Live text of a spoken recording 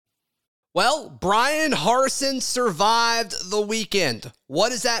Well, Bryan Harsin survived the weekend. What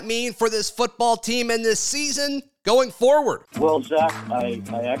does that mean for this football team and this season going forward? Well, Zach, I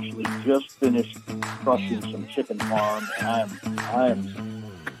actually just finished crushing some chicken farm, and I am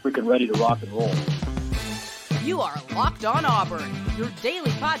freaking ready to rock and roll. You are Locked On Auburn, your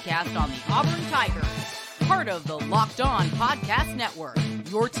daily podcast on the Auburn Tigers. Part of the Locked On Podcast Network,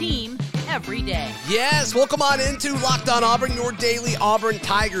 your team every day. Yes, welcome on into Locked On Auburn, your daily Auburn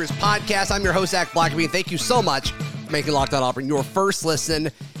Tigers podcast. I'm your host, Zach Blackerby, and thank you so much for making Locked On Auburn your first listen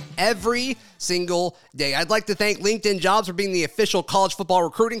every single day. I'd like to thank LinkedIn Jobs for being the official college football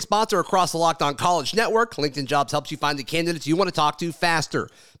recruiting sponsor across the Locked On College Network. LinkedIn Jobs helps you find the candidates you want to talk to faster.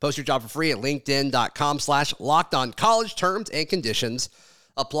 Post your job for free at linkedin.com/LockedOnCollege. Terms and conditions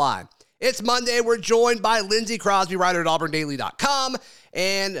apply. It's Monday. We're joined by Lindsey Crosby, writer at auburndaily.com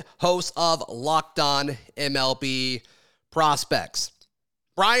and host of Locked On MLB Prospects.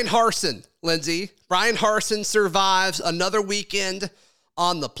 Bryan Harsin, Lindsey. Bryan Harsin survives another weekend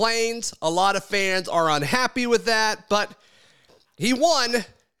on the Plains. A lot of fans are unhappy with that, but he won.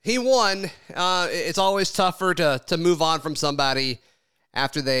 It's always tougher to move on from somebody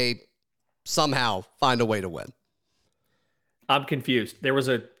after they somehow find a way to win. I'm confused. There was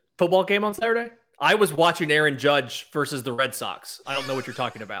a football game on Saturday? I was watching Aaron Judge versus the Red Sox. I don't know what you're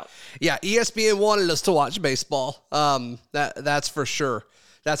talking about. Yeah, ESPN wanted us to watch baseball. That's for sure.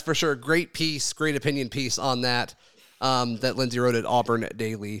 That's for sure. Great piece, great opinion piece on that. That Lindsey wrote at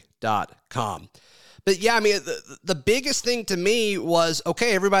auburndaily.com. But yeah, I mean, the biggest thing to me was,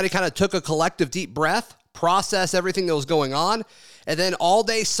 okay, everybody kind of took a collective deep breath, processed everything that was going on. And then all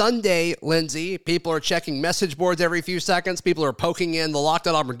day Sunday, Lindsey, people are checking message boards every few seconds. People are poking in the Locked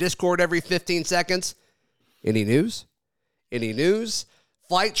On Auburn Discord every 15 seconds. Any news?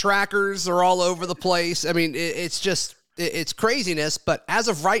 Flight trackers are all over the place. I mean, it's craziness. But as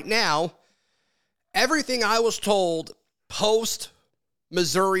of right now, everything I was told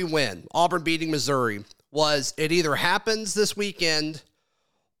post-Missouri win, Auburn beating Missouri, was it either happens this weekend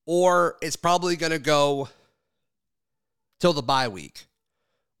or it's probably going to go till the bye week,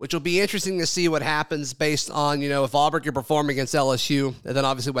 which will be interesting to see what happens based on, if Auburn can perform against LSU, and then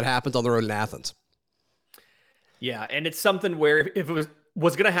obviously what happens on the road in Athens. Yeah, and it's something where if it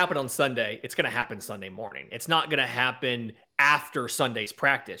was going to happen on Sunday, it's going to happen Sunday morning. It's not going to happen after Sunday's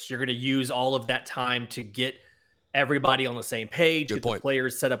practice. You're going to use all of that time to get everybody on the same page, get the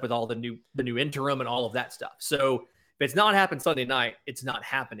players set up with all the new interim and all of that stuff. So if it's not happened Sunday night, it's not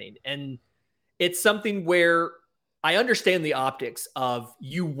happening. And it's something where I understand the optics of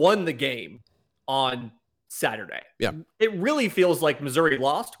you won the game on Saturday. Yeah. It really feels like Missouri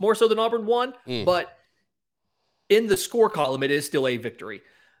lost more so than Auburn won, but in the score column, it is still a victory.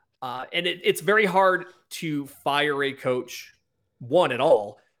 And it's very hard to fire a coach, one, at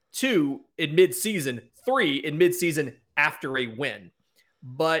all, two, in midseason, three, in midseason after a win.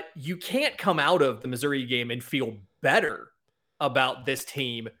 But you can't come out of the Missouri game and feel better about this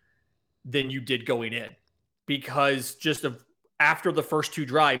team than you did going in. Because after the first two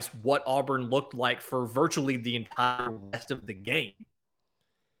drives, what Auburn looked like for virtually the entire rest of the game.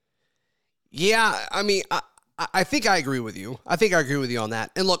 Yeah, I mean, I think I agree with you. On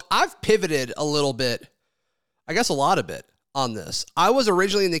that. And look, I've pivoted a little bit, I guess a lot of it, on this. I was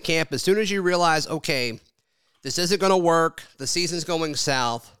originally in the camp, as soon as you realize, okay, this isn't going to work, the season's going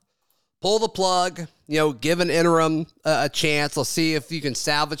south, pull the plug, give an interim a chance. Let's see if you can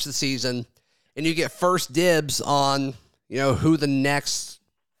salvage the season. And you get first dibs on, who the next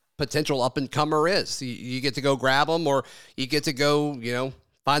potential up-and-comer is. You get to go grab them, or you get to go,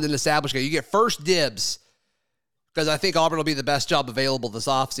 find an established guy. You get first dibs because I think Auburn will be the best job available this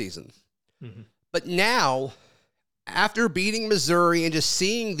offseason. Mm-hmm. But now, after beating Missouri and just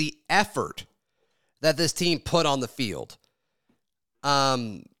seeing the effort that this team put on the field,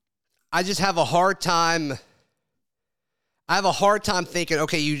 I just have a hard time thinking,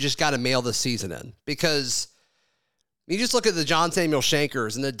 okay, you just got to mail this season in, because you just look at the John Samuel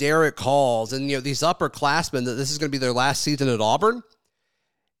Shankers and the Derek Halls and, these upperclassmen that this is going to be their last season at Auburn.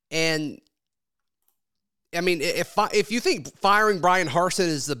 And I mean, if you think firing Bryan Harsin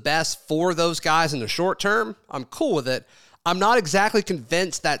is the best for those guys in the short term, I'm cool with it. I'm not exactly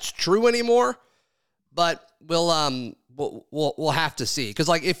convinced that's true anymore, but we'll have to see. Because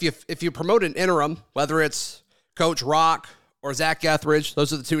if you promote an interim, whether it's Coach Rock or Zach Etheridge,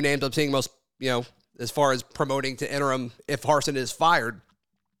 those are the two names I'm seeing most, as far as promoting to interim if Harsin is fired.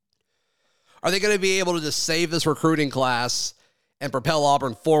 Are they going to be able to just save this recruiting class and propel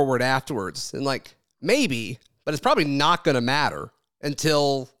Auburn forward afterwards? And maybe, but it's probably not going to matter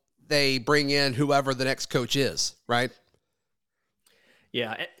until they bring in whoever the next coach is, right?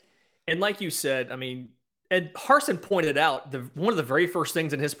 Yeah. And like you said, I mean, and Harsin pointed out one of the very first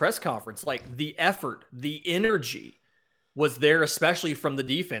things in his press conference, like the effort, the energy was there, especially from the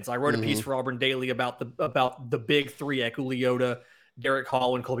defense. I wrote a piece for Auburn Daily about the big three: Eku Leota, Derek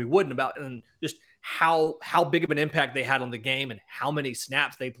Hall, and Colby Wooden, and just how big of an impact they had on the game and how many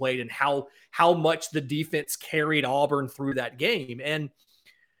snaps they played and how much the defense carried Auburn through that game. And,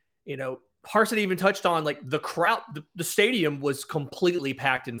 you know, Harsin even touched on like the crowd, the stadium was completely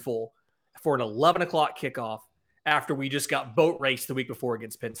packed in full for an 11 o'clock kickoff after we just got boat raced the week before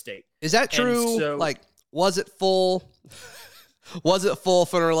against Penn State. Is that true? So, like, was it full? Was it full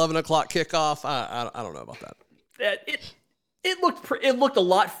for an 11 o'clock kickoff? I don't know about that. It looked a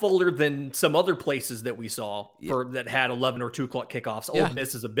lot fuller than some other places that we saw that had 11 or 2 o'clock kickoffs. Yeah. Ole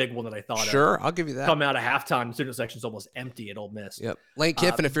Miss is a big one that I thought of. Sure, I'll give you that. Coming out of halftime, the student section is almost empty at Ole Miss. Yep. Lane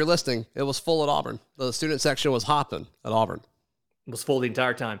Kiffin, if you're listening, it was full at Auburn. The student section was hopping at Auburn. It was full the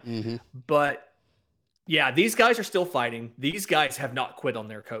entire time. But, yeah, these guys are still fighting. These guys have not quit on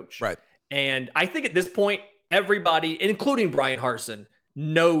their coach. Right. And I think at this point, everybody, including Brian Harsin,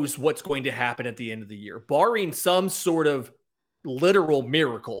 knows what's going to happen at the end of the year. Barring some sort of literal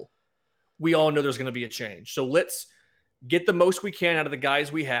miracle, we all know there's going to be a change. So let's get the most we can out of the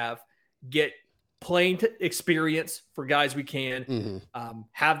guys we have, get playing experience for guys we can,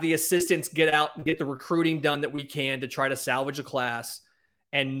 have the assistants get out and get the recruiting done that we can to try to salvage a class,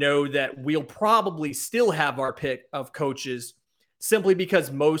 and know that we'll probably still have our pick of coaches simply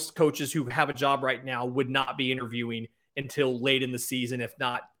because most coaches who have a job right now would not be interviewing until late in the season, if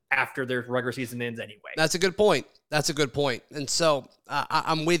not after their regular season ends anyway. That's a good point. And so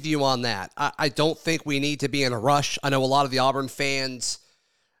I'm with you on that. I don't think we need to be in a rush. I know a lot of the Auburn fans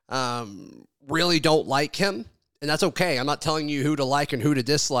really don't like him, and that's okay. I'm not telling you who to like and who to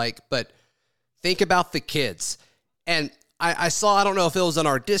dislike, but think about the kids. And I saw, I don't know if it was on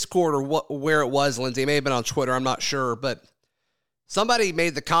our Discord or where it was, Lindsay. It may have been on Twitter. I'm not sure, but somebody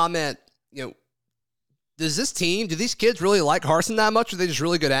made the comment, you know, do these kids really like Harsin that much, or are they just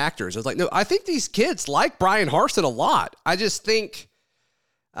really good actors? I was like, no, I think these kids like Brian Harsin a lot. I just think,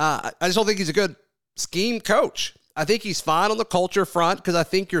 I just don't think he's a good scheme coach. I think he's fine on the culture front because I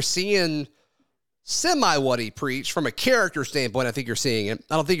think you're seeing semi what he preached from a character standpoint. I think you're seeing it.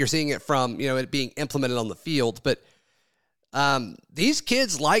 I don't think you're seeing it from, you know, it being implemented on the field, but these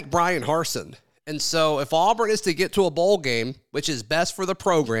kids like Brian Harsin. And so if Auburn is to get to a bowl game, which is best for the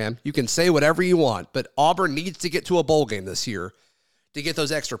program, you can say whatever you want, but Auburn needs to get to a bowl game this year to get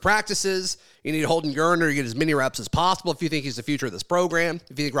those extra practices. You need Holden Geriner to get as many reps as possible if you think he's the future of this program.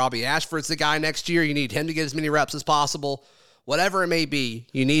 If you think Robbie Ashford's the guy next year, you need him to get as many reps as possible. Whatever it may be,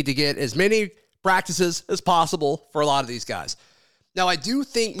 you need to get as many practices as possible for a lot of these guys. Now, I do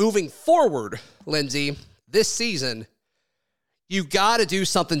think moving forward, Lindsay, this season, you got to do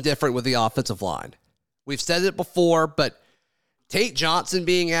something different with the offensive line. We've said it before, but Tate Johnson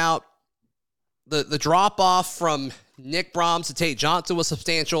being out, the drop-off from Nick Brahms to Tate Johnson was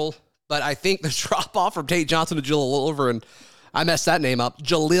substantial, but I think the drop-off from Tate Johnson to Jalil Irvin, I messed that name up,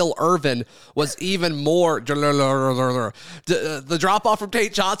 Jalil Irvin, was even more, the drop-off from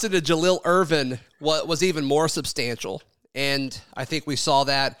Tate Johnson to Jalil Irvin was even more substantial, and I think we saw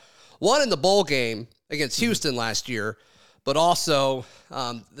that, one in the bowl game against Houston last year, but also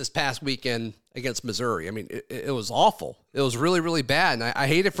this past weekend against Missouri. I mean, it was awful. It was really, really bad. And I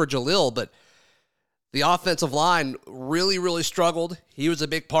hate it for Jalil, but the offensive line really, really struggled. He was a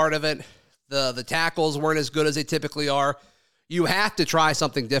big part of it. The tackles weren't as good as they typically are. You have to try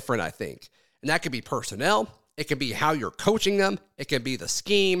something different, I think. And that could be personnel. It can be how you're coaching them. It can be the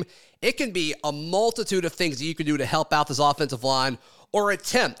scheme. It can be a multitude of things that you can do to help out this offensive line or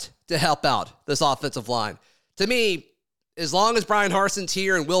attempt to help out this offensive line. To me, as long as Brian Harsin's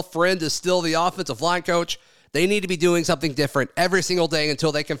here and Will Friend is still the offensive line coach, they need to be doing something different every single day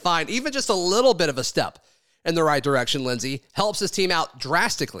until they can find even just a little bit of a step in the right direction, Lindsay. Helps this team out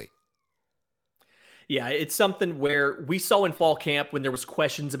drastically. Yeah, it's something where we saw in fall camp when there was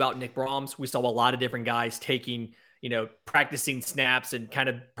questions about Nick Brahms, we saw a lot of different guys taking, practicing snaps and kind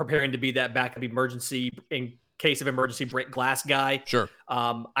of preparing to be that backup emergency, in case of emergency, break glass guy. Sure.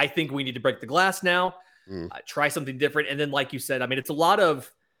 I think we need to break the glass now. Try something different. And then, like you said, I mean, it's a lot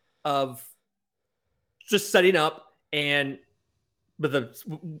of just setting up and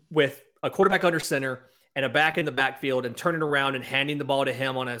with a quarterback under center and a back in the backfield and turning around and handing the ball to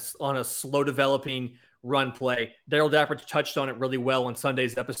him on a slow developing run play. Darryl Dapper touched on it really well on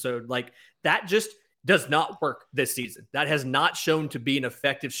Sunday's episode. Like, that just does not work this season. That has not shown to be an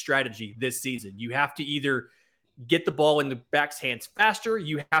effective strategy this season. You have to either get the ball in the back's hands faster.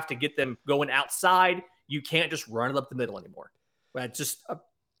 You have to get them going outside. You can't just run it up the middle anymore. It's just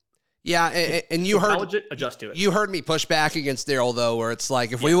Yeah, and you heard acknowledge it, adjust to it. You heard me push back against Daryl though, where it's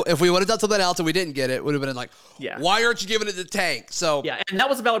like if we would have done something else and we didn't get it, would have been like, why aren't you giving it to Tank? So yeah, and that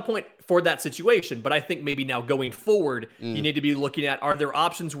was a valid point for that situation. But I think maybe now going forward, you need to be looking at, are there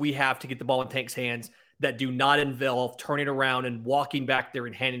options we have to get the ball in Tank's hands that do not involve turning around and walking back there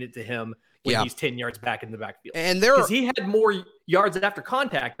and handing it to him when he's 10 yards back in the backfield? And because he had more yards after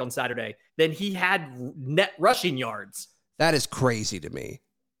contact on Saturday than he had net rushing yards. That is crazy to me.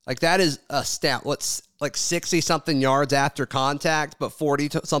 Like, that is a stat. What's like 60-something yards after contact, but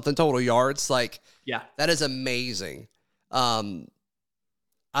 40-something total yards. Like, that is amazing. I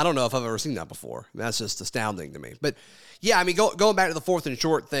don't know if I've ever seen that before. That's just astounding to me. But, yeah, I mean, going back to the 4th and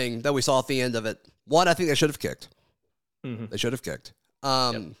short thing that we saw at the end of it, one, I think they should have kicked. Mm-hmm. They should have kicked.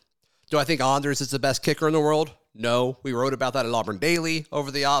 Do I think Anders is the best kicker in the world? No. We wrote about that at Auburn Daily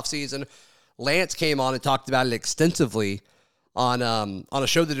over the offseason. Lance came on and talked about it extensively on a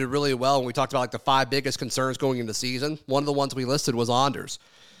show that did really well. And we talked about like the 5 biggest concerns going into the season. One of the ones we listed was Anders.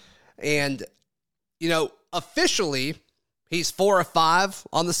 And, you know, officially he's 4 of 5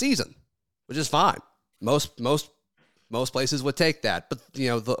 on the season, which is fine. Most places would take that. But, you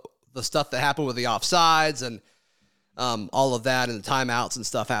know, the stuff that happened with the offsides and all of that and the timeouts and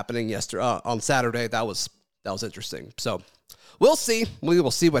stuff happening on Saturday, that was interesting. So we'll see. We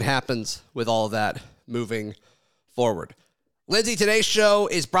will see what happens with all of that moving forward. Lindsay, today's show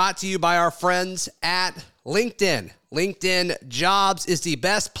is brought to you by our friends at LinkedIn. LinkedIn Jobs is the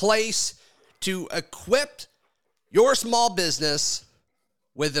best place to equip your small business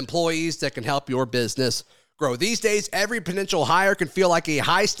with employees that can help your business grow. These days, every potential hire can feel like a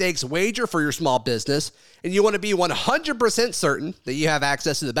high-stakes wager for your small business, and you want to be 100% certain that you have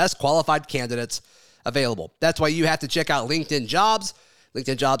access to the best qualified candidates available. That's why you have to check out LinkedIn Jobs.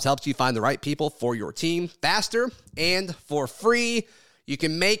 LinkedIn Jobs helps you find the right people for your team faster and for free. You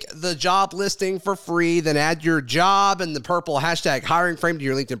can make the job listing for free, then add your job and the purple hashtag hiring frame to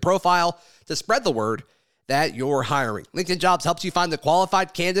your LinkedIn profile to spread the word that you're hiring. LinkedIn Jobs helps you find the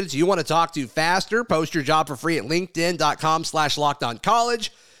qualified candidates you want to talk to faster. Post your job for free at linkedin.com/lockedoncollege.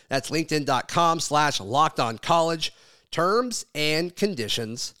 That's linkedin.com/lockedoncollege. Terms and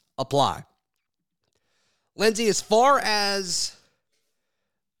conditions apply. Lindsay, as far as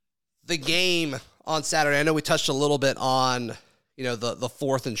the game on Saturday, I know we touched a little bit on, you know, the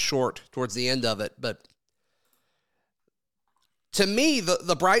 4th and short towards the end of it, but to me,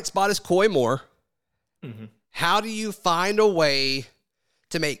 the bright spot is Coy Moore. Mm-hmm. How do you find a way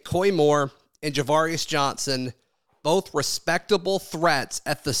to make Coy Moore and Javarius Johnson both respectable threats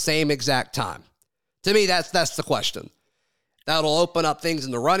at the same exact time? To me, that's the question. That'll open up things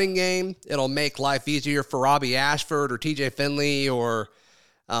in the running game. It'll make life easier for Robbie Ashford or TJ Finley or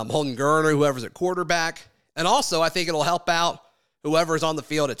Holden Geriner, whoever's at quarterback. And also, I think it'll help out whoever's on the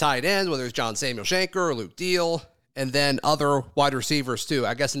field at tight end, whether it's John Samuel Shanker or Luke Deal, and then other wide receivers too.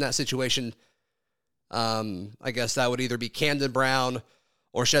 I guess in that situation, I guess that would either be Camden Brown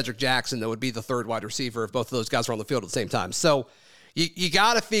or Shedrick Jackson that would be the third wide receiver if both of those guys are on the field at the same time. So you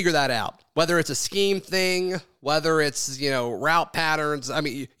got to figure that out, whether it's a scheme thing, whether it's, you know, route patterns. I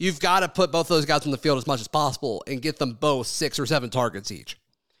mean, you've got to put both those guys on the field as much as possible and get them both 6 or 7 targets each.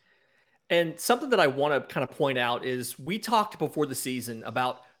 And something that I want to kind of point out is we talked before the season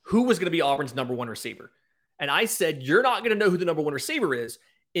about who was going to be Auburn's number 1 receiver. And I said, you're not going to know who the number 1 receiver is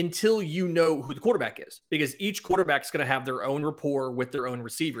until you know who the quarterback is, because each quarterback is going to have their own rapport with their own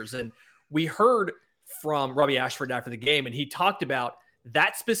receivers. And we heard from Robbie Ashford after the game, and he talked about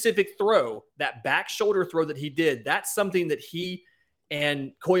that specific throw, that back shoulder throw that he did. That's something that he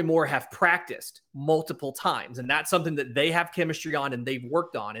and Coy Moore have practiced multiple times. And that's something that they have chemistry on and they've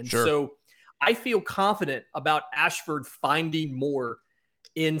worked on. And so I feel confident about Ashford finding Moore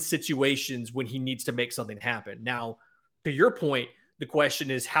in situations when he needs to make something happen. Now, to your point, the question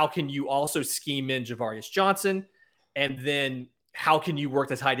is, how can you also scheme in Javarius Johnson? And then how can you work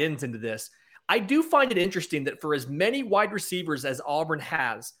the tight ends into this? I do find it interesting that for as many wide receivers as Auburn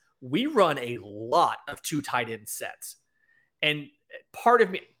has, we run a lot of 2 tight end sets. And part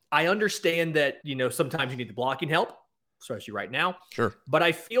of me, I understand that, you know, sometimes you need the blocking help, especially right now. Sure. But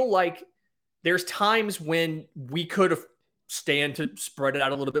I feel like there's times when we could have stand to spread it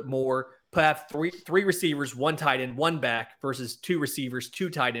out a little bit more, have three receivers, 1 tight end, 1 back versus 2 receivers, 2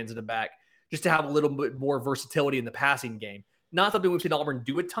 tight ends in the back, just to have a little bit more versatility in the passing game. Not something we've seen Auburn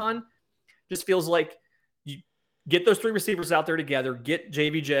do a ton. Just feels like you get those 3 receivers out there together, get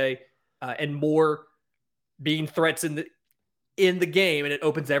JVJ and Moore being threats in the game, and it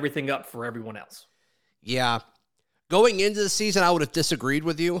opens everything up for everyone else. Yeah. Going into the season, I would have disagreed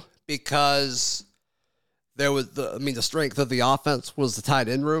with you because there was the strength of the offense was the tight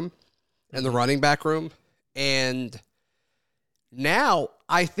end room. in the running back room. And now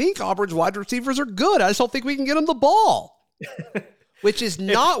I think Auburn's wide receivers are good. I just don't think we can get them the ball, which is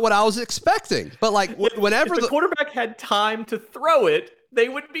not what I was expecting. But like whenever if the quarterback had time to throw it, they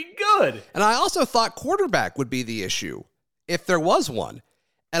would be good. And I also thought quarterback would be the issue if there was one.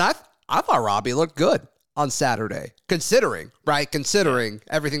 And I thought Robbie looked good on Saturday, considering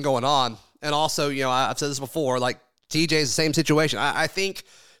everything going on. And also, I've said this before, like TJ's the same situation. I think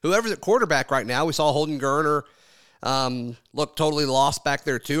whoever's at quarterback right now, we saw Holden Gerner look totally lost back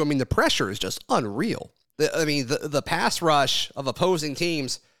there too. I mean, the pressure is just unreal. The pass rush of opposing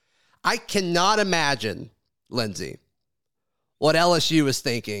teams, I cannot imagine, Lindsay, what LSU is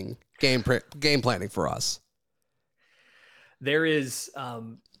thinking game planning for us. There is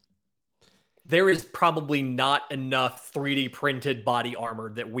probably not enough 3D printed body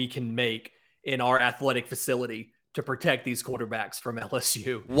armor that we can make in our athletic facility to protect these quarterbacks from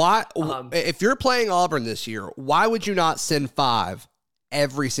LSU. Why, if you're playing Auburn this year, why would you not send 5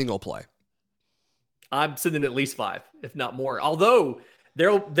 every single play? I'm sending at least 5, if not more. Although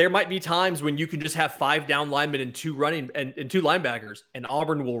there might be times when you can just have 5 down linemen and 2 running and 2 linebackers, and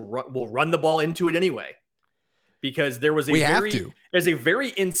Auburn will run the ball into it anyway. Because there was there's a very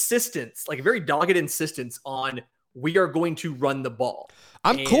dogged insistence on we are going to run the ball.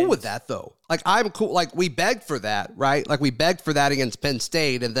 I'm cool with that though. Like I'm cool. Like we begged for that, right? Like we begged for that against Penn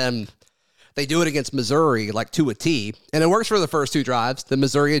State, and then they do it against Missouri, like to a T, and it works for the first 2 drives. Then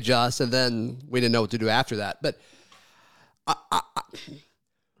Missouri adjusts, and then we didn't know what to do after that. But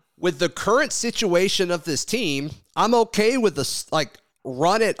with the current situation of this team, I'm okay with this. Like.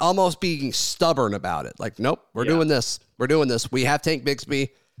 Run it, almost being stubborn about it. Like, nope, we're doing this. We're doing this. We have Tank Bigsby.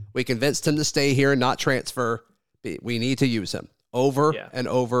 We convinced him to stay here and not transfer. We need to use him over and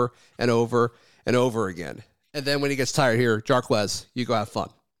over and over and over again. And then when he gets tired here, Jarquez, you go have fun.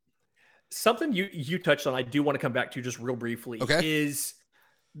 Something you touched on, I do want to come back to just real briefly, is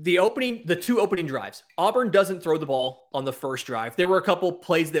the 2 opening drives. Auburn doesn't throw the ball on the first drive. There were a couple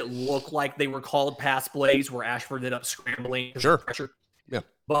plays that looked like they were called pass plays where Ashford ended up scrambling. Sure. Pressure. Yeah.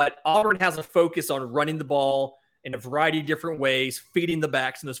 But Auburn has a focus on running the ball in a variety of different ways, feeding the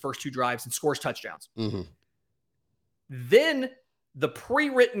backs in those first 2 drives, and scores touchdowns. Mm-hmm. Then the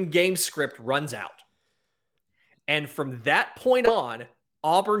pre-written game script runs out. And from that point on,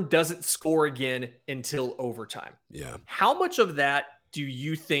 Auburn doesn't score again until overtime. Yeah. How much of that do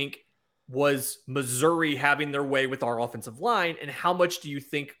you think was Missouri having their way with our offensive line? And how much do you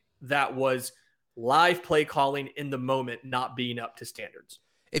think that was live play calling in the moment not being up to standards?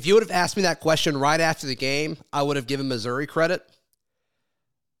 If you would have asked me that question right after the game, I would have given Missouri credit.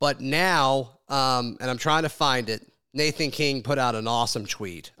 But now, and I'm trying to find it, Nathan King put out an awesome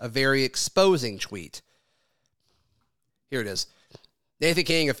tweet, a very exposing tweet. Here it is. Nathan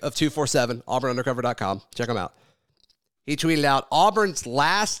King of 247, auburnundercover.com. Check him out. He tweeted out Auburn's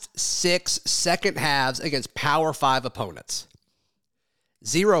last 6 second halves against Power 5 opponents.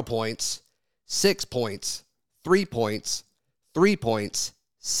 0 points, 6 points, 3 points, 3 points,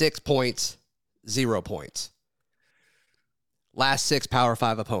 6 points, 0 points. Last 6 Power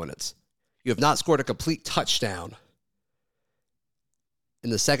 5 opponents. You have not scored a complete touchdown in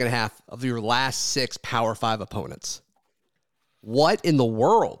the second half of your last 6 Power 5 opponents. What in the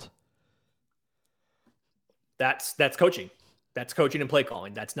world? That's coaching. That's coaching and play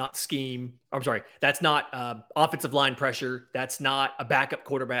calling. That's not scheme. I'm sorry. That's not offensive line pressure. That's not a backup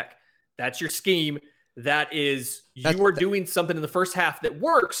quarterback. That's your scheme. That is, you are doing something in the first half that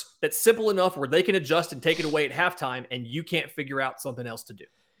works, that's simple enough where they can adjust and take it away at halftime, and you can't figure out something else to do.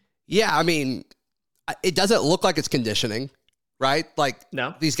 Yeah, I mean, it doesn't look like it's conditioning, right? Like,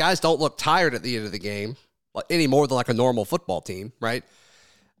 no. These guys don't look tired at the end of the game any more than like a normal football team, right?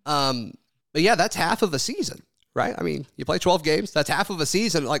 But yeah, that's half of a season, right? I mean, you play 12 games, that's half of a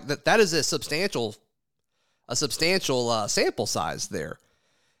season. Like that is a substantial sample size there.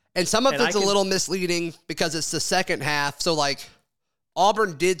 And some of it's a little misleading because it's the second half. So, like,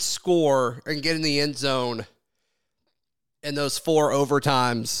 Auburn did score and get in the end zone in those 4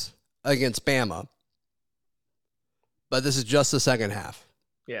 overtimes against Bama. But this is just the second half.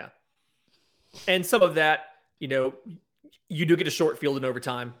 Yeah. And some of that, you do get a short field in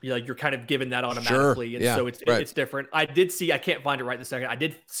overtime. You're kind of given that automatically. Sure. And yeah, so it's different. I can't find it right this second. I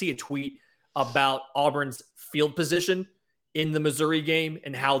did see a tweet about Auburn's field position in the Missouri game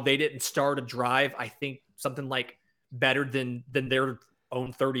and how they didn't start a drive, I think something like better than their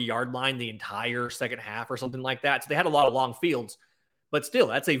own 30-yard line the entire second half or something like that. So they had a lot of long fields, but still,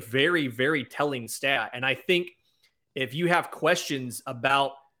 that's a very, very telling stat. And I think if you have questions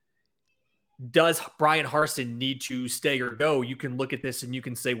about does Brian Harsin need to stay or go? You can look at this and you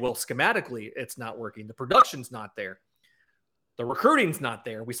can say, well, schematically, it's not working. The production's not there. The recruiting's not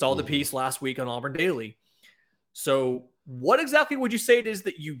there. We saw the piece last week on Auburn Daily. So what exactly would you say it is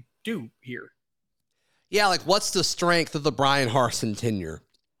that you do here? Yeah, like what's the strength of the Brian Harsin tenure?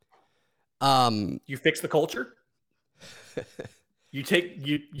 You fix the culture. You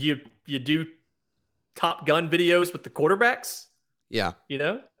do Top Gun videos with the quarterbacks. Yeah.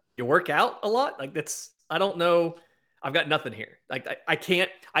 You work out a lot. Like I don't know. I've got nothing here. Like I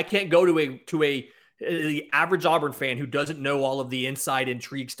can't go to the average Auburn fan who doesn't know all of the inside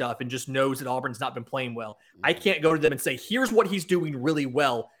intrigue stuff and just knows that Auburn's not been playing well. I can't go to them and say, here's what he's doing really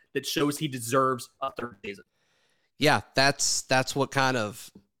well that shows he deserves a third season. Yeah, that's what kind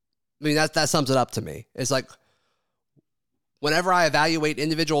of, that sums it up to me. It's like, whenever I evaluate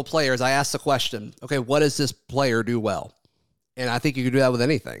individual players, I ask the question, okay, what does this player do well? And I think you can do that with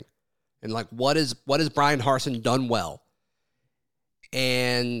anything. And like, what is Brian Harsin done well?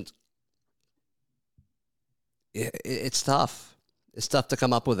 And it's tough. It's tough to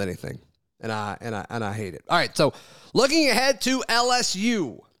come up with anything. And I hate it. All right, so looking ahead to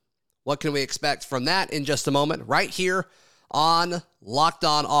LSU, what can we expect from that in just a moment? Right here on Locked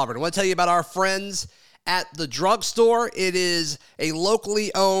On Auburn. I want to tell you about our friends at the drugstore. It is a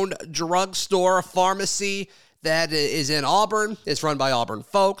locally owned drugstore pharmacy that is in Auburn. It's run by Auburn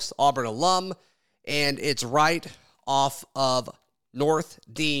folks, Auburn alum, and it's right off of North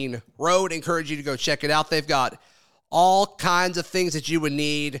Dean Road. Encourage you to go check it out. They've got all kinds of things that you would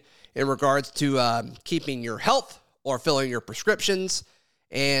need in regards to keeping your health or filling your prescriptions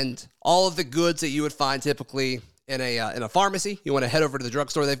and all of the goods that you would find typically in a pharmacy. You want to head over to the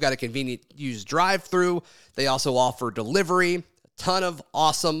drugstore. They've got a convenient use drive-through. They also offer delivery, a ton of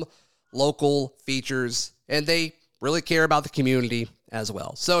awesome local features, and they really care about the community as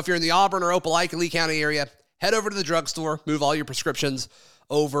well. So if you're in the Auburn or Opelika, Lee County area, head over to the drugstore, move all your prescriptions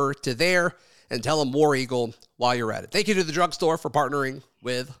over to there, and tell them War Eagle while you're at it. Thank you to the drugstore for partnering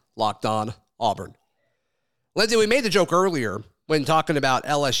with Locked On Auburn. Lindsay, we made the joke earlier when talking about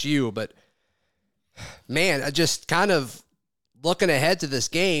LSU, but man, just kind of looking ahead to this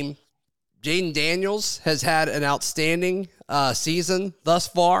game, Jaden Daniels has had an outstanding season thus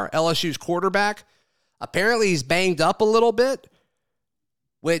far, LSU's quarterback. Apparently he's banged up a little bit,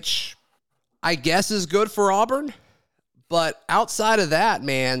 which I guess is good for Auburn. But outside of that,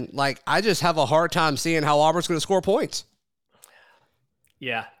 man, like I just have a hard time seeing how Auburn's going to score points.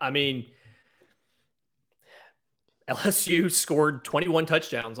 Yeah, LSU scored 21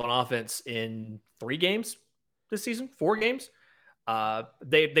 touchdowns on offense in 3 games this season, 4 games.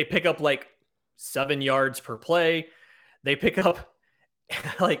 They pick up like 7 yards per play. They pick up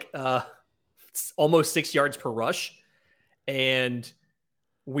like almost 6 yards per rush. And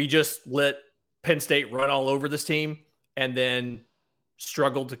we just let Penn State run all over this team and then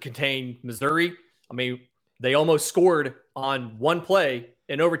struggled to contain Missouri. They almost scored on one play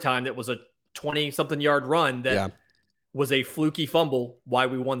in overtime that was a 20-something yard run that was a fluky fumble why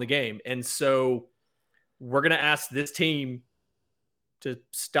we won the game. And so we're going to ask this team to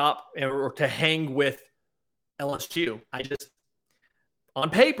stop or to hang with LSU. On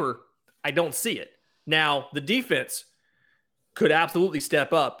paper, I don't see it. Now, the defense could absolutely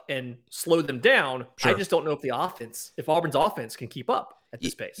step up and slow them down. Sure. I just don't know if Auburn's offense can keep up at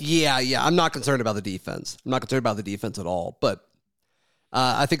this pace. Yeah. I'm not concerned about the defense. I'm not concerned about the defense at all. But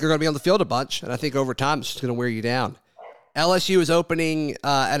I think they're going to be on the field a bunch, and I think over time it's just going to wear you down. LSU is opening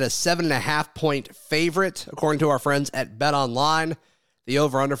at a 7.5-point favorite, according to our friends at BetOnline. The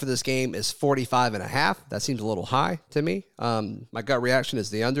over-under for this game is 45.5. That seems a little high to me. My gut reaction is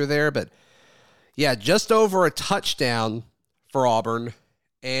the under there, but yeah, just over a touchdown for Auburn,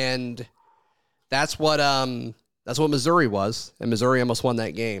 and that's what Missouri was, and Missouri almost won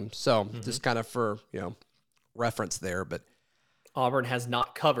that game. So just kind of for reference there, but Auburn has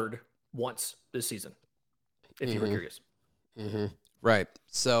not covered once this season, if you were curious. Right.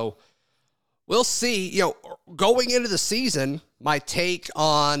 So we'll see. Going into the season, my take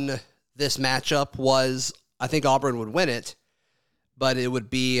on this matchup was I think Auburn would win it, but it would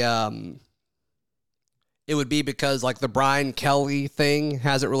be because like the Brian Kelly thing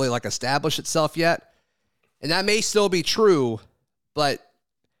hasn't really like established itself yet. And that may still be true, but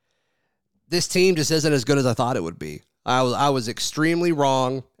this team just isn't as good as I thought it would be. I was extremely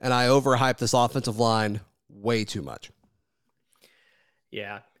wrong, and I overhyped this offensive line way too much.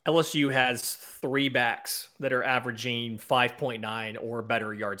 Yeah. LSU has 3 backs that are averaging 5.9 or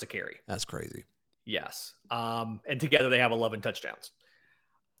better yards a carry. That's crazy. Yes. And together they have 11 touchdowns.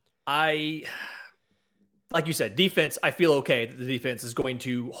 I like you said, defense, I feel okay that the defense is going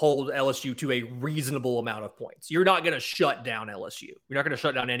to hold LSU to a reasonable amount of points. You're not going to shut down LSU. You're not going to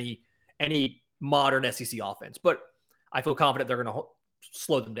shut down any modern SEC offense, but I feel confident they're going to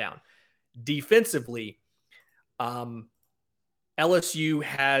slow them down. Defensively, LSU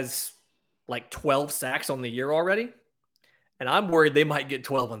has like 12 sacks on the year already, and I'm worried they might get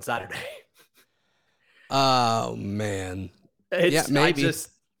 12 on Saturday. Oh, man. Yeah, maybe.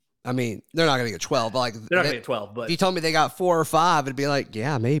 I mean, they're not going to get 12. But like, they're not going to get 12. But if you told me they got 4 or 5, it'd be like,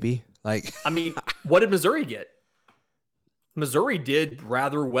 yeah, maybe. Like, I mean, what did Missouri get? Missouri did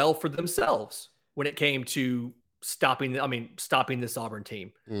rather well for themselves when it came to stopping this Auburn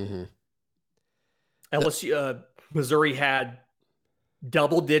team. Mm-hmm. LSU, Missouri had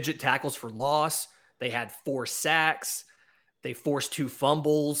double-digit tackles for loss. They had 4 sacks. They forced 2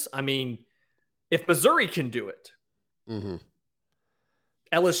 fumbles. I mean, if Missouri can do it, mm-hmm.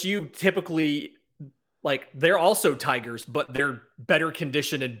 LSU typically, like, they're also Tigers, but they're better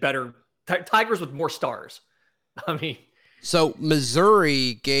conditioned and better Tigers with more stars. I mean, so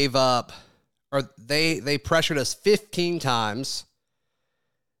Missouri gave up, or they pressured us 15 times.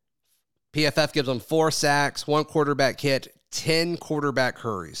 PFF gives them 4 sacks, 1 quarterback hit, 10 quarterback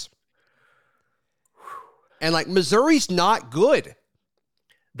hurries. And like, Missouri's not good.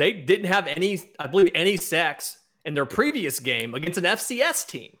 They didn't have any sacks in their previous game against an FCS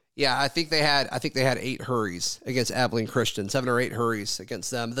team. Yeah, I think they had 8 hurries against Abilene Christian, 7 or 8 hurries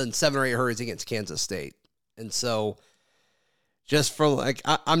against them, then 7 or 8 hurries against Kansas State. And so just for like,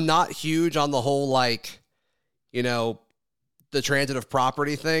 I'm not huge on the whole, like, you know, the transitive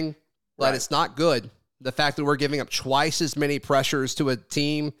property thing, but right. It's not good. The fact that we're giving up twice as many pressures to a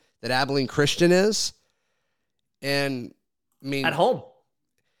team that Abilene Christian is. And I mean, at home.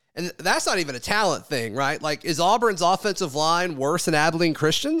 And that's not even a talent thing, right? Like, is Auburn's offensive line worse than Abilene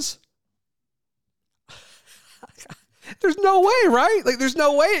Christian's? There's no way, right? Like, there's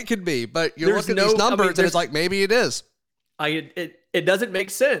no way it could be. But you look at these numbers, and it's like, maybe it is. It doesn't make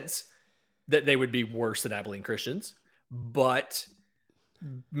sense that they would be worse than Abilene Christians, but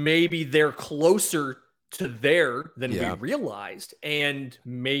maybe they're closer to there than we realized, and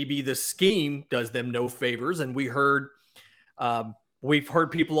maybe the scheme does them no favors. And we've heard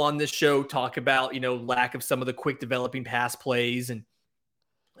people on this show talk about, you know, lack of some of the quick developing pass plays and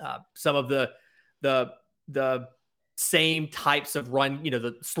some of the same types of run, you know,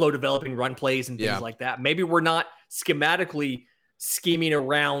 the slow developing run plays and things like that. Maybe we're not schematically scheming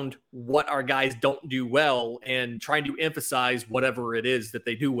around what our guys don't do well and trying to emphasize whatever it is that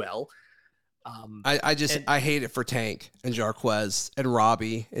they do well. I hate it for Tank and Jarquez and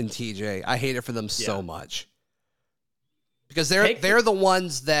Robbie and TJ. I hate it for them so much. Because they're the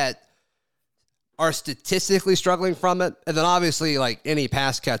ones that are statistically struggling from it. And then obviously, like any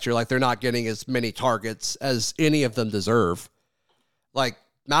pass catcher, like they're not getting as many targets as any of them deserve. Like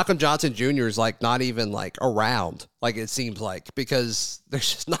Malcolm Johnson Jr. is like not even like around, like it seems like, because there's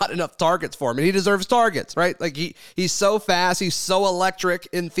just not enough targets for him. And he deserves targets, right? Like he's so fast. He's so electric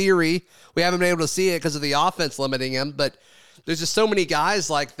in theory. We haven't been able to see it because of the offense limiting him. But there's just so many guys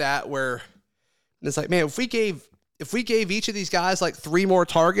like that where it's like, man, if we gave each of these guys like 3 more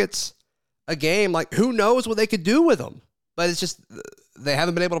targets a game, like who knows what they could do with them. But it's just, they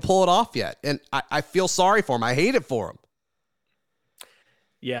haven't been able to pull it off yet. And I feel sorry for them. I hate it for them.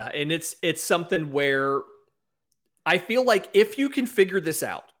 Yeah. And it's something where I feel like if you can figure this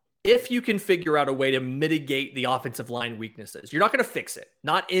out, if you can figure out a way to mitigate the offensive line weaknesses, you're not going to fix it.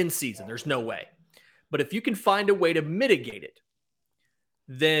 Not in season. There's no way. But if you can find a way to mitigate it,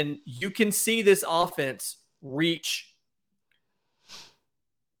 then you can see this offense reach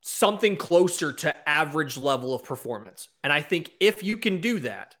something closer to average level of performance. And I think if you can do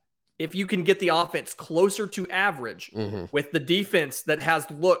that, if you can get the offense closer to average with the defense that has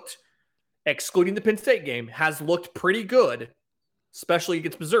looked, excluding the Penn State game, has looked pretty good, especially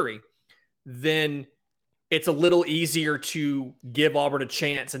against Missouri, then it's a little easier to give Auburn a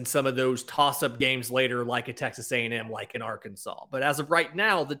chance in some of those toss-up games later, like at Texas A&M, like in Arkansas. But as of right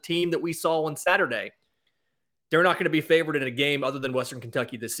now, the team that we saw on Saturday, they're not going to be favored in a game other than Western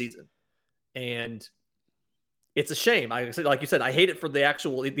Kentucky this season. And it's a shame. Like you said, I hate it for the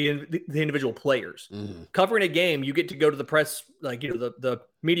individual players. Covering a game, you get to go to the press, like, you know, the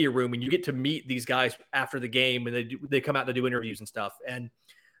media room, and you get to meet these guys after the game, and they come out to do interviews and stuff. And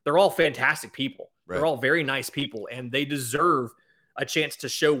they're all fantastic people. Right. They're all very nice people, and they deserve a chance to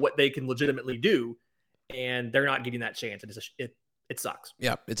show what they can legitimately do. And they're not getting that chance. It sucks.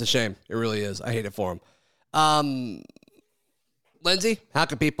 Yeah, it's a shame. It really is. I hate it for them. Lindsay, how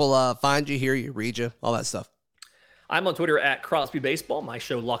can people find you, hear you, read you, all that stuff? I'm on Twitter at Crosby Baseball. My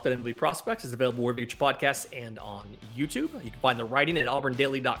show, Locked On MLB Prospects, is available wherever you get your podcasts and on YouTube. You can find the writing at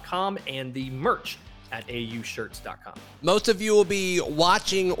auburndaily.com and the merch at aushirts.com. Most of you will be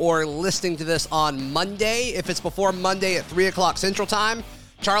watching or listening to this on Monday. If it's before Monday at 3 o'clock Central Time,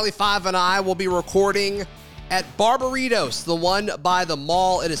 Charlie 5 and I will be recording at Barbaritos, the one by the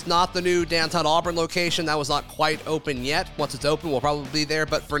mall. It is not the new downtown Auburn location. That was not quite open yet. Once it's open, we'll probably be there.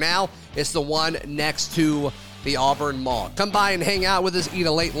 But for now, it's the one next to the Auburn Mall. Come by and hang out with us, eat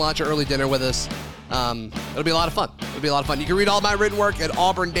a late lunch or early dinner with us. It'll be a lot of fun. You can read all my written work at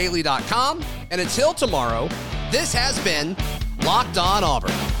auburndaily.com. And until tomorrow, this has been Locked On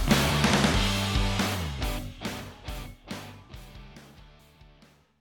Auburn.